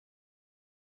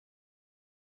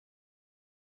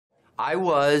I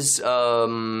was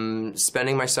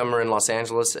spending my summer in Los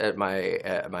Angeles at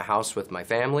my house with my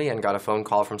family and got a phone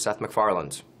call from Seth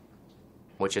MacFarlane,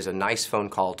 which is a nice phone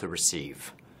call to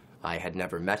receive. I had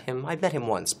never met him. I'd met him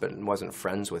once, but wasn't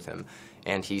friends with him.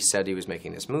 And he said he was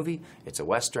making this movie. It's a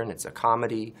Western, it's a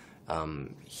comedy.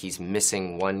 He's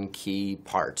missing one key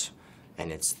part,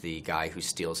 and it's the guy who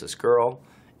steals his girl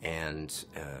and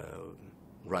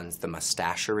runs the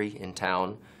mustachery in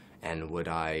town, and would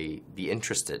I be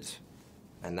interested?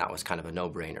 And that was kind of a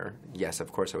no-brainer. Yes,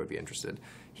 of course I would be interested.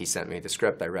 He sent me the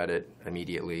script, I read it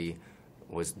immediately,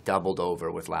 was doubled over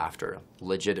with laughter,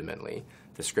 legitimately.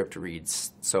 The script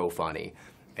reads so funny.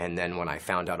 And then when I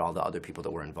found out all the other people that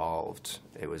were involved,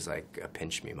 it was like a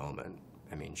pinch me moment.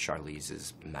 I mean, Charlize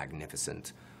is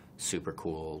magnificent, super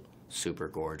cool, super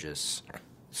gorgeous,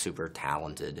 super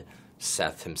talented.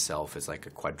 Seth himself is like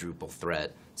a quadruple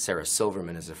threat. Sarah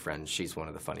Silverman is a friend. She's one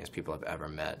of the funniest people I've ever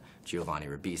met. Giovanni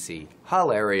Ribisi,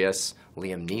 hilarious.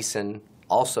 Liam Neeson,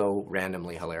 also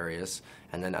randomly hilarious.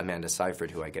 And then Amanda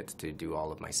Seyfried, who I get to do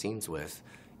all of my scenes with.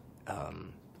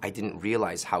 I didn't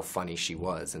realize how funny she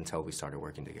was until we started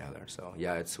working together. So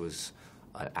yeah, it was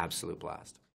an absolute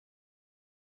blast.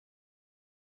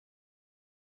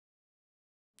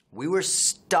 We were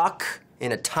stuck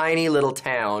in a tiny little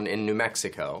town in New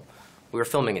Mexico. We were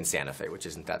filming in Santa Fe, which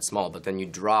isn't that small, but then you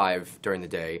drive during the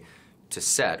day to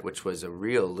set, which was a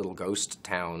real little ghost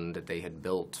town that they had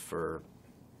built for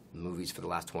movies for the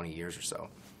last 20 years or so.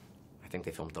 I think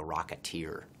they filmed The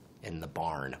Rocketeer in the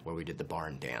barn, where we did the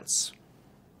barn dance.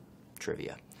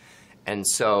 Trivia. And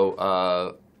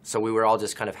so, so we were all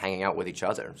just kind of hanging out with each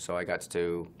other. So I got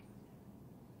to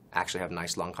actually have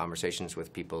nice long conversations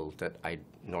with people that I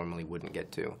normally wouldn't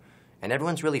get to. And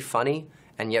everyone's really funny,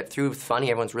 and yet through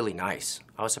funny, everyone's really nice.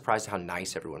 I was surprised at how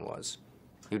nice everyone was.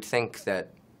 You'd think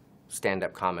that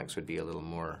stand-up comics would be a little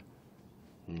more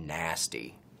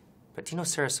nasty. But you know,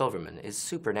 Sarah Silverman is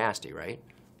super nasty, right?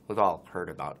 We've all heard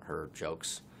about her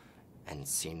jokes and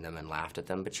seen them and laughed at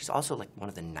them, but she's also like one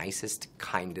of the nicest,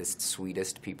 kindest,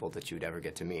 sweetest people that you'd ever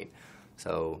get to meet.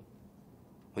 So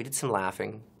we did some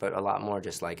laughing, but a lot more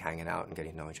just like hanging out and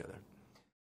getting to know each other.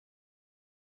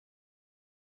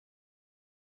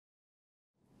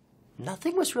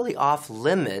 Nothing was really off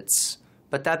limits,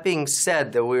 but that being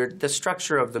said, the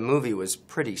structure of the movie was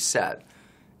pretty set.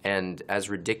 And as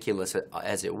ridiculous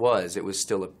as it was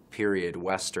still a period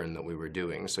Western that we were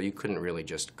doing, so you couldn't really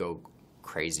just go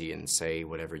crazy and say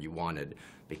whatever you wanted,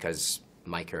 because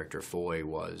my character Foy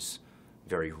was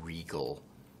very regal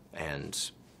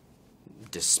and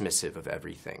dismissive of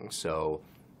everything. So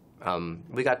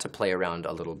we got to play around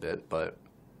a little bit, but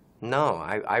no,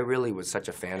 I really was such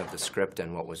a fan of the script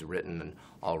and what was written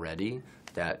already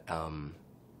that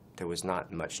there was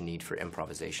not much need for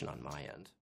improvisation on my end.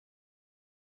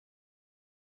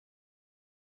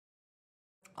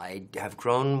 I have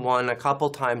grown one a couple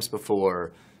times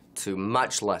before to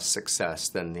much less success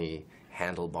than the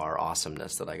handlebar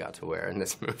awesomeness that I got to wear in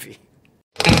this movie.